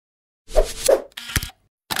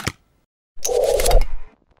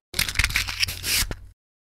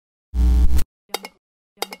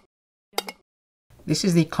This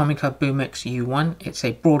is the Comica Boomix U1. It's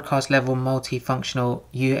a broadcast level multifunctional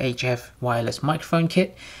UHF wireless microphone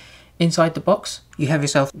kit. Inside the box, you have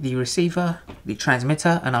yourself the receiver, the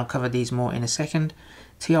transmitter, and I'll cover these more in a second,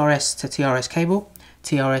 TRS to TRS cable,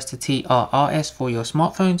 TRS to TRRS for your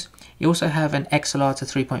smartphones. You also have an XLR to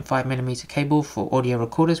 3.5mm cable for audio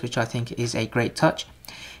recorders, which I think is a great touch.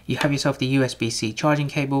 You have yourself the USB-C charging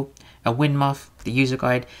cable, a wind muff, the user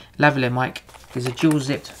guide, lavalier mic. There's a dual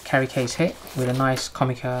zipped carry case here with a nice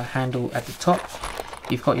Comica handle at the top.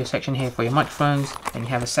 You've got your section here for your microphones, and you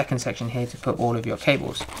have a second section here to put all of your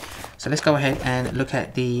cables. So let's go ahead and look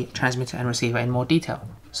at the transmitter and receiver in more detail.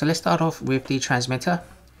 So let's start off with the transmitter.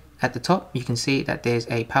 At the top, you can see that there's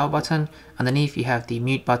a power button. Underneath, you have the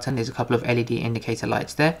mute button. There's a couple of LED indicator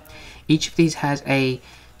lights there. Each of these has a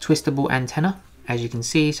twistable antenna, as you can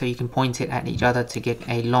see, so you can point it at each other to get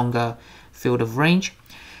a longer field of range.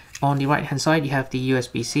 On the right hand side, you have the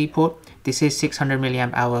USB-C port. This is 600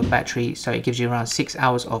 milliamp hour battery, so it gives you around 6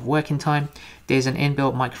 hours of working time. There's an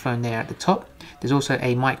inbuilt microphone there at the top. There's also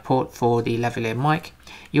a mic port for the lavalier mic.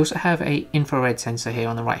 You also have an infrared sensor here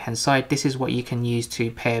on the right hand side. This is what you can use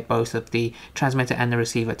to pair both of the transmitter and the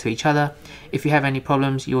receiver to each other. If you have any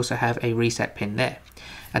problems, you also have a reset pin there.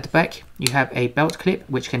 At the back, you have a belt clip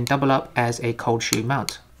which can double up as a cold shoe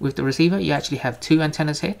mount. With the receiver, you actually have two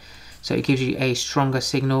antennas here, so it gives you a stronger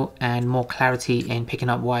signal and more clarity in picking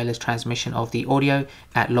up wireless transmission of the audio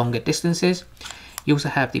at longer distances. You also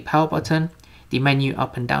have the power button, the menu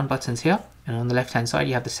up and down buttons here, and on the left hand side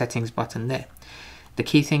you have the settings button there. The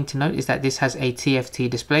key thing to note is that this has a TFT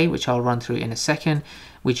display, which I'll run through in a second,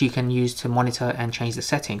 which you can use to monitor and change the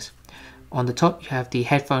settings. On the top, you have the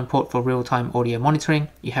headphone port for real-time audio monitoring.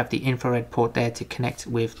 You have the infrared port there to connect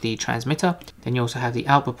with the transmitter. Then you also have the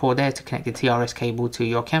output port there to connect the TRS cable to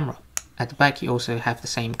your camera. At the back, you also have the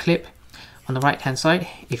same clip. On the right hand side,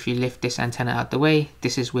 if you lift this antenna out the way,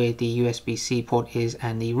 this is where the USB-C port is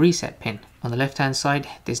and the reset pin. On the left hand side,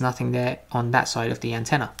 there's nothing there on that side of the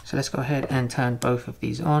antenna. So let's go ahead and turn both of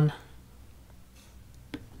these on,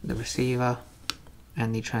 the receiver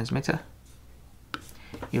and the transmitter.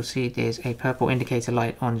 You'll see there's a purple indicator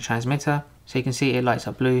light on the transmitter, so you can see it lights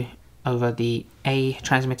up blue over the A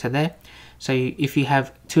transmitter there. So if you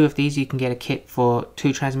have two of these, you can get a kit for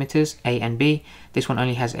two transmitters, A and B. This one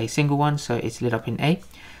only has a single one, so it's lit up in A.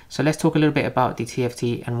 So let's talk a little bit about the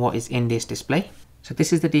TFT and what is in this display. So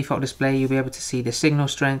this is the default display. You'll be able to see the signal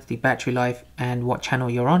strength, the battery life, and what channel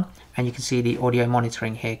you're on. And you can see the audio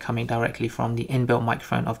monitoring here coming directly from the inbuilt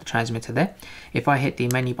microphone of the transmitter there. If I hit the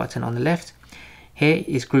menu button on the left, here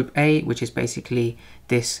is group A, which is basically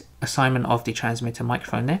this assignment of the transmitter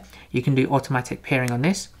microphone there. You can do automatic pairing on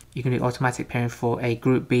this. You can do automatic pairing for a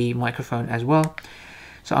group B microphone as well.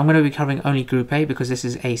 So I'm going to be covering only group A because this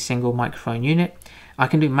is a single microphone unit. I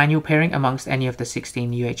can do manual pairing amongst any of the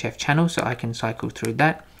 16 UHF channels, so I can cycle through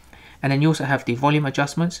that. And then you also have the volume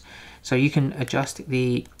adjustments. So you can adjust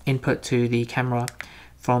the input to the camera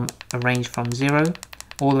from a range from 0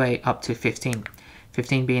 all the way up to 15.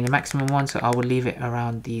 15 being the maximum one, so I will leave it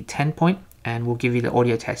around the 10 point and we'll give you the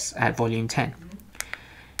audio tests at volume 10.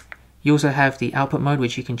 You also have the output mode,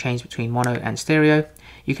 which you can change between mono and stereo.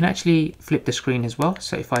 You can actually flip the screen as well.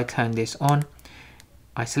 So if I turn this on,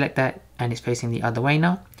 I select that and it's facing the other way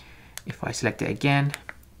now. If I select it again,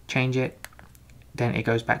 change it, then it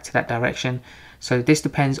goes back to that direction. So this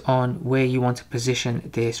depends on where you want to position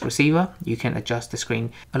this receiver. You can adjust the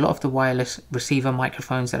screen. A lot of the wireless receiver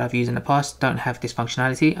microphones that I've used in the past don't have this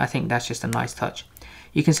functionality. I think that's just a nice touch.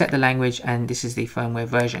 You can set the language, and this is the firmware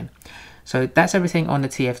version. So that's everything on the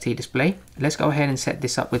TFT display. Let's go ahead and set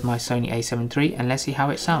this up with my Sony a7 III and let's see how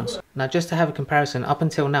it sounds. Now, just to have a comparison, up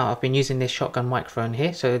until now I've been using this shotgun microphone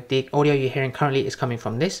here. So the audio you're hearing currently is coming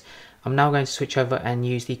from this. I'm now going to switch over and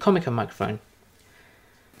use the Comica microphone.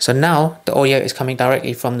 So now the audio is coming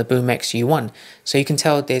directly from the Boomix U1. So you can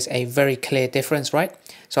tell there's a very clear difference, right?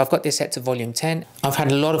 So I've got this set to volume 10. I've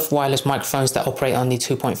had a lot of wireless microphones that operate on the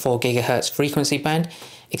 2.4 gigahertz frequency band,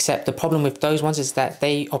 except the problem with those ones is that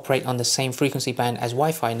they operate on the same frequency band as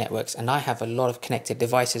Wi-Fi networks, and I have a lot of connected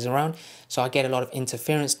devices around, so I get a lot of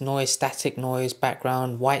interference noise, static noise,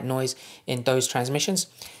 background, white noise in those transmissions.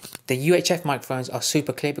 The UHF microphones are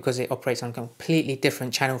super clear because it operates on completely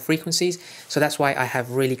different channel frequencies, so that's why I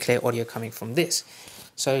have really clear audio coming from this.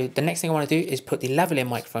 So the next thing I want to do is put the lavalier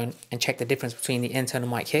microphone and check the difference between the internal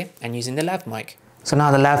mic here and using the lav mic. So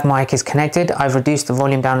now the lav mic is connected. I've reduced the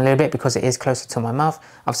volume down a little bit because it is closer to my mouth.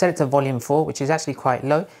 I've set it to volume 4, which is actually quite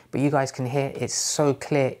low, but you guys can hear it's so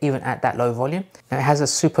clear even at that low volume. Now it has a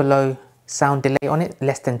super low sound delay on it,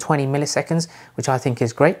 less than 20 milliseconds, which I think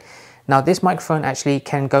is great. Now this microphone actually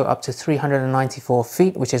can go up to 394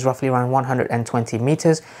 feet, which is roughly around 120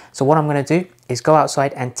 meters. So what I'm going to do is go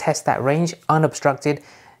outside and test that range unobstructed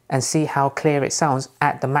and see how clear it sounds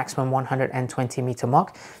at the maximum 120 meter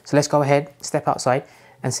mark. So let's go ahead, step outside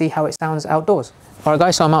and see how it sounds outdoors. All right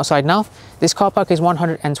guys, so I'm outside now. This car park is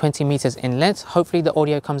 120 meters in length. Hopefully the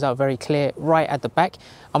audio comes out very clear right at the back.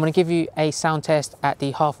 I'm going to give you a sound test at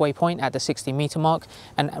the halfway point at the 60 meter mark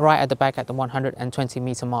and right at the back at the 120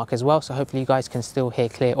 meter mark as well. So hopefully you guys can still hear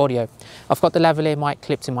clear audio. I've got the lavalier mic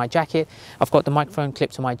clipped to my jacket. I've got the microphone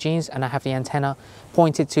clipped to my jeans, and I have the antenna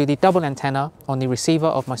pointed to the double antenna on the receiver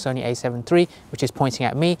of my Sony a7 III, which is pointing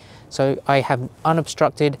at me. So I have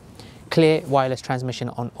unobstructed clear wireless transmission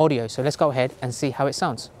on audio. So let's go ahead and see how it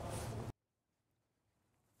sounds.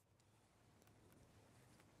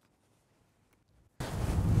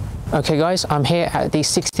 Okay guys, I'm here at the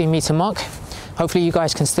 60 meter mark. Hopefully you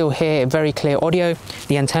guys can still hear very clear audio.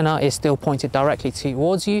 The antenna is still pointed directly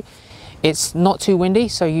towards you. It's not too windy,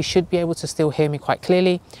 so you should be able to still hear me quite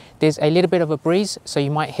clearly. There's a little bit of a breeze, so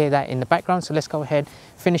you might hear that in the background. So let's go ahead,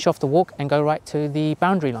 finish off the walk and go right to the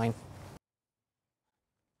boundary line.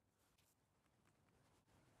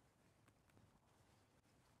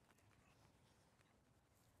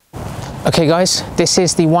 Okay guys, this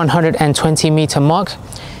is the 120 meter mark.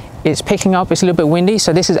 It's picking up, it's a little bit windy,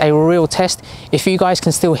 so this is a real test. If you guys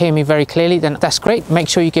can still hear me very clearly, then that's great. Make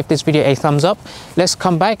sure you give this video a thumbs up. Let's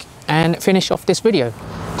come back and finish off this video.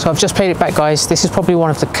 So I've just played it back guys. This is probably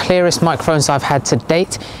one of the clearest microphones I've had to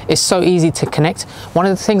date. It's so easy to connect. One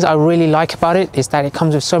of the things I really like about it is that it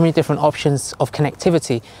comes with so many different options of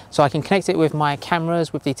connectivity. So I can connect it with my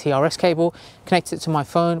cameras with the TRS cable, connect it to my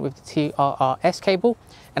phone with the TRRS cable,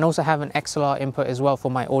 and also have an XLR input as well for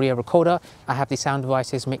my audio recorder. I have the Sound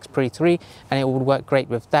Devices Mix Pre 3 and it would work great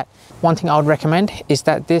with that. One thing I would recommend is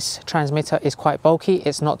that this transmitter is quite bulky.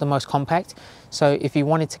 It's not the most compact. So if you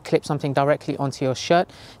wanted to clip something directly onto your shirt,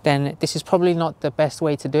 then this is probably not the best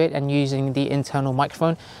way to do it and using the internal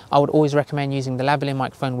microphone. I would always recommend using the lavalier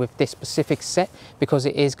microphone with this specific set because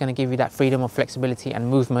it is going to give you that freedom of flexibility and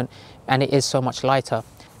movement, and it is so much lighter.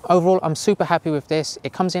 Overall, I'm super happy with this.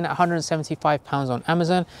 It comes in at £175 on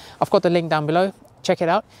Amazon. I've got the link down below. Check it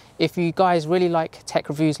out. If you guys really like tech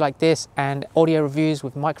reviews like this and audio reviews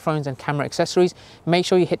with microphones and camera accessories, make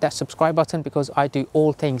sure you hit that subscribe button because I do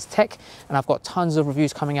all things tech and I've got tons of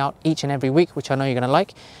reviews coming out each and every week, which I know you're going to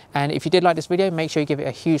like. And if you did like this video, make sure you give it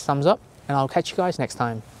a huge thumbs up and I'll catch you guys next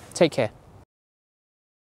time. Take care.